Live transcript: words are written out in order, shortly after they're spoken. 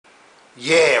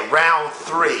Yeah, round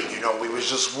 3. We was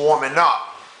just warming up.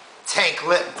 Tank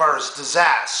Lip versus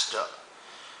Dizaster.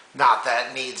 Not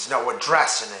that it needs no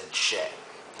addressing and shit.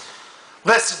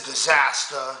 Listen,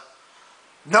 Dizaster.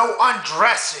 No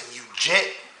undressing, you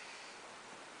jit.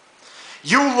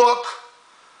 You look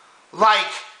like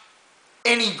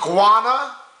an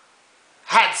iguana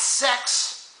had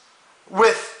sex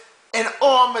with an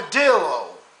armadillo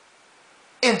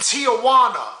in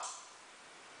Tijuana,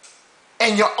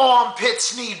 and your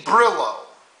armpits need Brillo.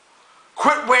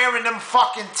 Quit wearing them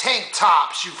fucking tank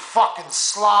tops, you fucking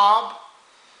slob.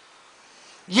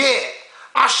 Yeah,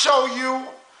 I show you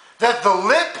that the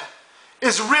lip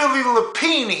is really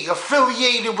Lipini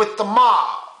affiliated with the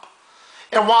mob.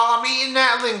 And while I'm eating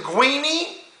that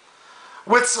linguine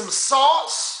with some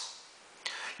sauce,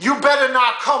 you better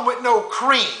not come with no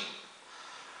cream.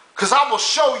 Because I will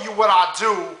show you what I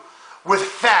do with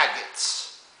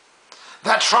faggots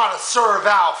that try to serve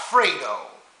Alfredo.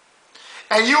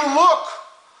 And you look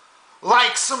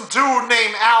like some dude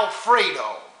named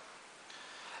Alfredo.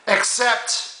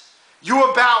 Except you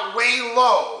about way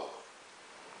low.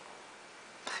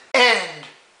 And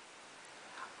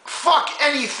fuck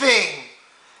anything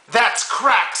that's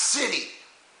Crack City.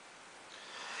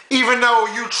 Even though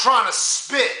you trying to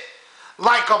spit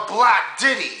like a black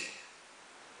Diddy.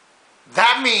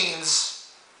 That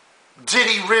means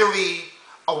Diddy really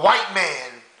a white man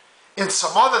in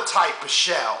some other type of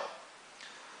shell.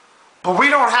 But we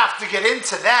don't have to get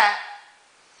into that.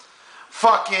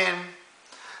 Fucking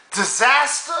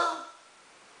Dizaster.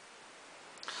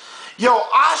 Yo,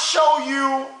 I show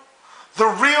you the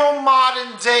real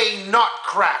modern day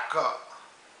nutcracker.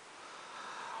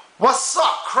 What's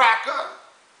up, cracker?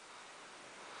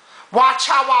 Watch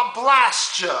how I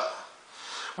blast ya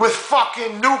with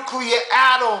fucking nuclear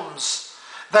atoms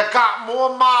that got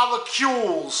more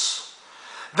molecules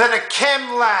than a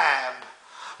chem lab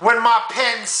when my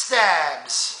pen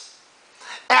stabs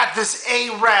at this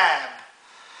Arab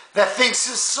that thinks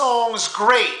his song's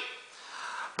great,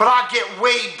 but I get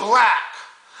way black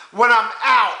when I'm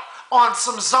out on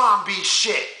some zombie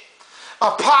shit.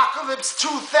 Apocalypse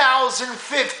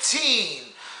 2015.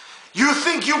 You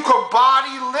think you could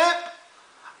body Lip?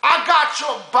 I got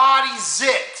your body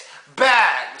zipped.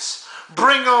 Bags.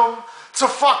 Bring them to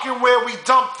fucking where we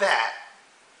dump that.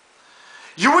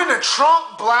 You in the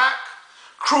trunk, black,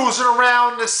 cruising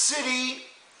around the city.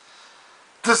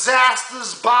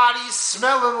 Dizaster's body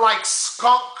smelling like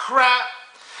skunk crap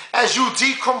as you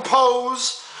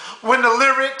decompose when the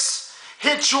lyrics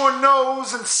hit your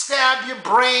nose and stab your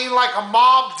brain like a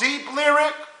Mobb Deep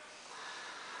lyric.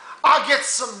 I'll get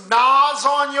some Nas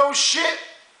on your shit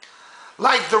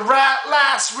like the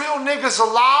last real niggas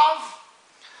alive,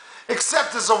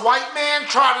 except as a white man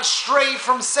try to stray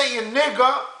from saying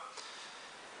nigga.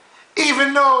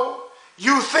 Even though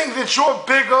you think that you're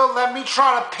bigger, let me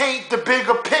try to paint the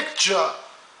bigger picture.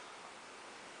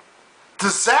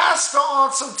 Dizaster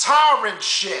on some tyrant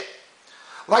shit,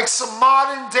 like some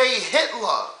modern day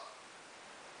Hitler.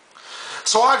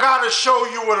 So I gotta show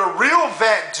you what a real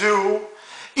vet do,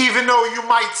 even though you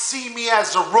might see me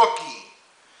as a rookie.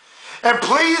 And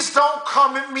please don't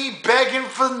come at me begging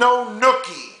for no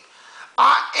nookie.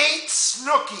 I ain't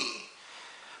Snooky.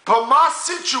 But my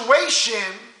situation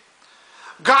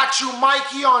got you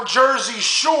Mikey on Jersey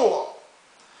Shore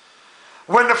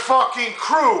when the fucking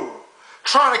crew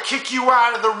trying to kick you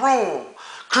out of the room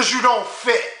because you don't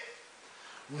fit.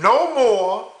 No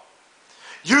more.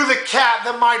 You the cat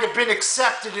that might have been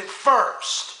accepted at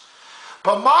first.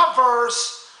 But my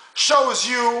verse shows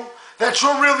you that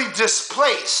you're really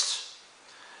displaced.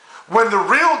 When the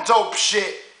real dope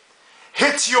shit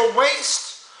hits your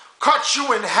waist, cuts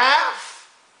you in half,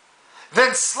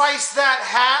 then slice that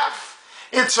half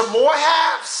into more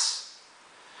halves,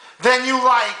 then you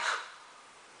like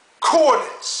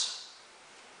quarters.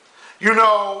 You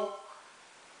know,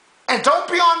 and don't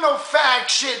be on no fag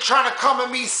shit trying to come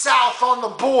at me south on the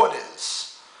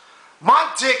borders.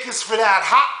 My dick is for that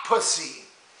hot pussy.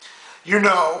 You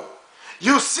know,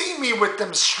 you see me with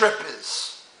them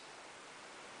strippers.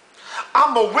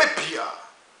 I'ma whip ya.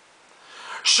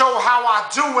 Show how I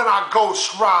do when I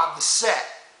ghost ride the set.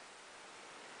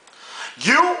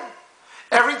 You,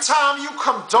 every time you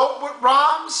come dope with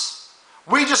rhymes,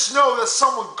 we just know that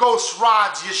someone ghost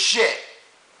rides your shit.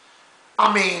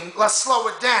 I mean, let's slow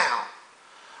it down.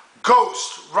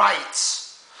 Ghost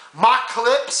writes. My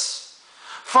clips,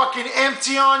 fucking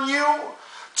empty on you,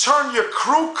 turn your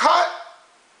crew cut.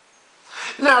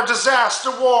 Now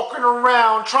Dizaster walking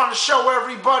around trying to show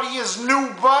everybody his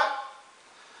new butt.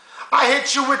 I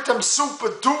hit you with them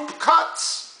super dupe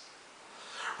cuts.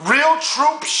 Real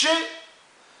troop shit.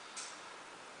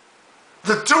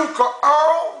 the Duke of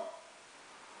Earl,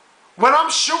 when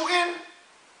I'm shooting,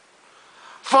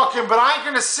 fucking, but I ain't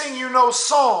gonna sing you no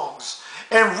songs.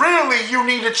 And really, you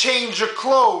need to change your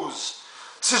clothes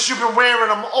since you've been wearing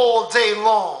them all day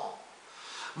long.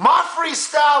 My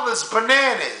freestyle is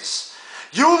bananas.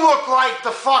 You look like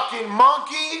the fucking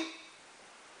monkey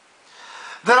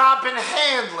that I've been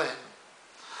handling.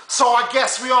 So I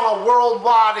guess we on a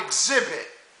worldwide exhibit.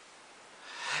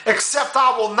 Except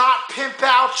I will not pimp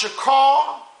out your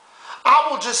car. I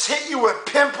will just hit you with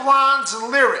pimp lines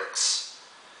and lyrics.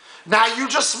 Now you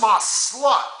just my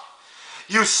slut.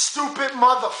 You stupid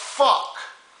motherfuck.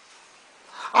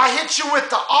 I hit you with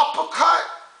the uppercut.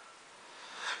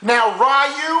 Now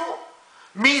Ryu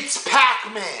meets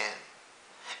Pac-Man.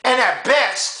 And at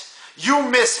best, you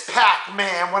miss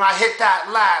Pac-Man when I hit that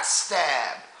last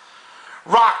stab.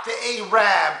 Rock the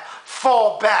Arab,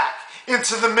 fall back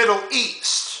into the Middle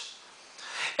East.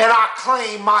 And I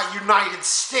claim my United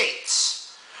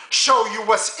States. Show you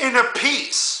what's inner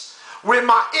peace with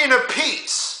my inner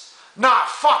peace. Nah,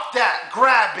 fuck that,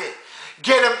 grab it.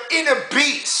 Get him inner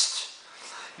beast.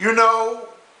 You know,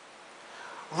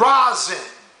 rosin,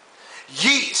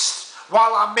 yeast,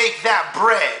 while I make that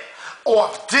bread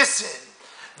off dissing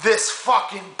this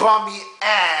fucking bummy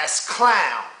ass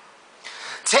clown.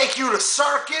 Take you to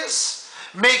circus,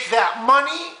 make that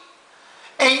money,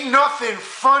 ain't nothing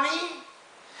funny,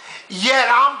 yet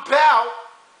I'm about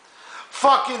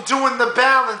fucking doing the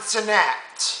balancing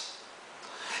act,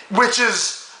 which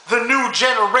is the new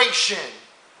generation,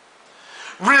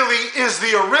 really is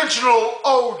the original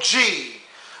OG,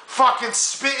 fucking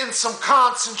spitting some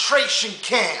concentration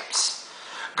camps.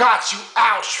 Got you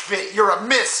Auschwitz, you're a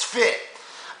misfit.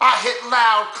 I hit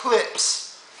loud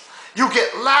clips. You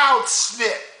get loud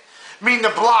snip. Mean the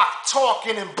block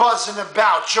talking and buzzing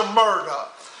about your murder.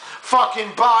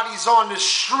 Fucking bodies on the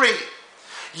street.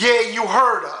 Yeah, you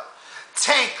heard her.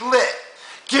 Tank lit.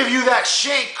 Give you that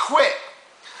shank quick.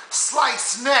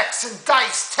 Slice necks and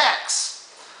dice text.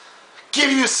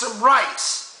 Give you some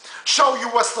rice. Show you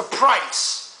what's the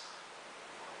price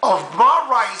of my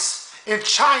rice in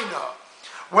China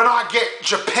when I get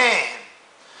Japan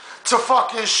to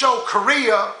fucking show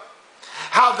Korea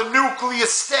how the nuclear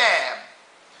stab.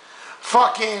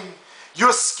 Fucking,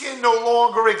 your skin no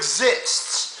longer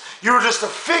exists. You're just a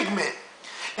figment.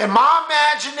 And my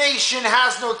imagination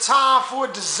has no time for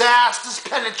a disaster's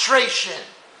penetration.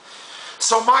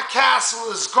 So my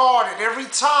castle is guarded. Every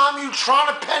time you try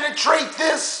to penetrate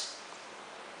this,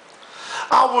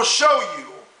 I will show you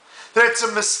that it's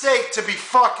a mistake to be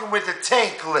fucking with the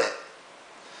tank lit.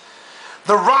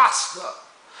 The roster.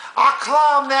 I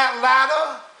climb that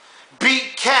ladder,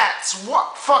 beat cats,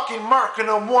 fucking murking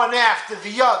them one after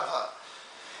the other.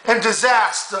 And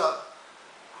Dizaster,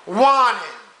 whining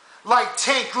like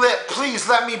tank lit, please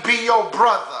let me be your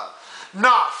brother.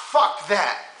 Nah, fuck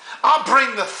that. I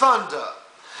bring the thunder.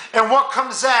 And what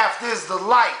comes after is the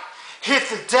light. Hit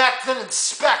the deck, then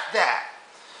inspect that.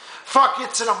 Fuck,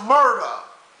 it's a murder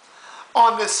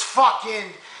on this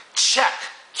fucking Czech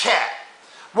cat.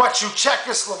 What, you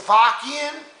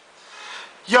Czechoslovakian?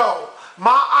 Yo,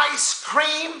 my ice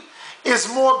cream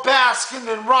is more Baskin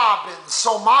than Robbins,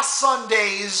 so my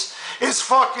Sundays is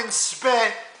fucking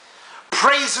spent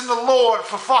praising the Lord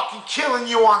for fucking killing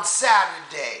you on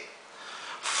Saturday.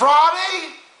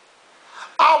 Friday,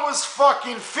 I was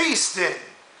fucking feasting,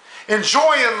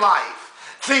 enjoying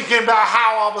life, thinking about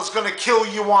how I was gonna kill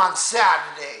you on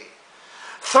Saturday.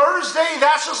 Thursday,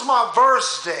 that's just my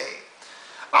verse day.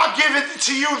 I'll give it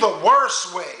to you the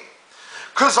worst way.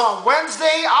 Because on Wednesday,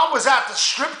 I was at the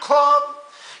strip club,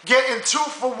 getting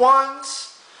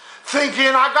 2-for-1s, thinking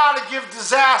I gotta give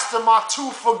Dizaster my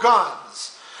 2 for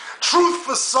guns. Truth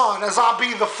for son, as I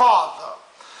be the father.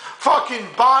 Fucking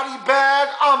body bag,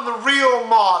 I'm the real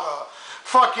martyr.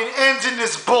 Fucking ending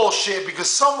this bullshit because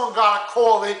someone gotta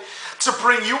call it to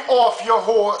bring you off your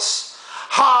horse.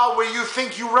 High where you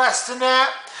think you resting at,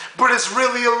 but it's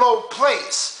really a low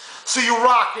place. So you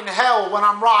rockin' hell when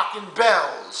I'm rocking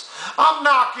bells. I'm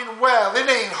knocking well, it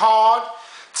ain't hard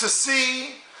to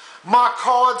see my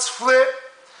cards flip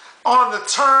on the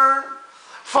turn,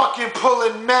 fucking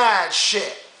pulling mad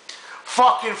shit.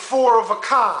 Fucking 4 of a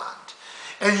kind.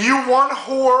 And you one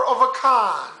whore of a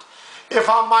kind, if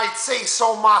I might say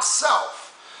so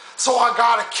myself. So I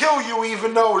gotta kill you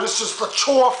even though this is the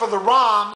chore for the rhyme.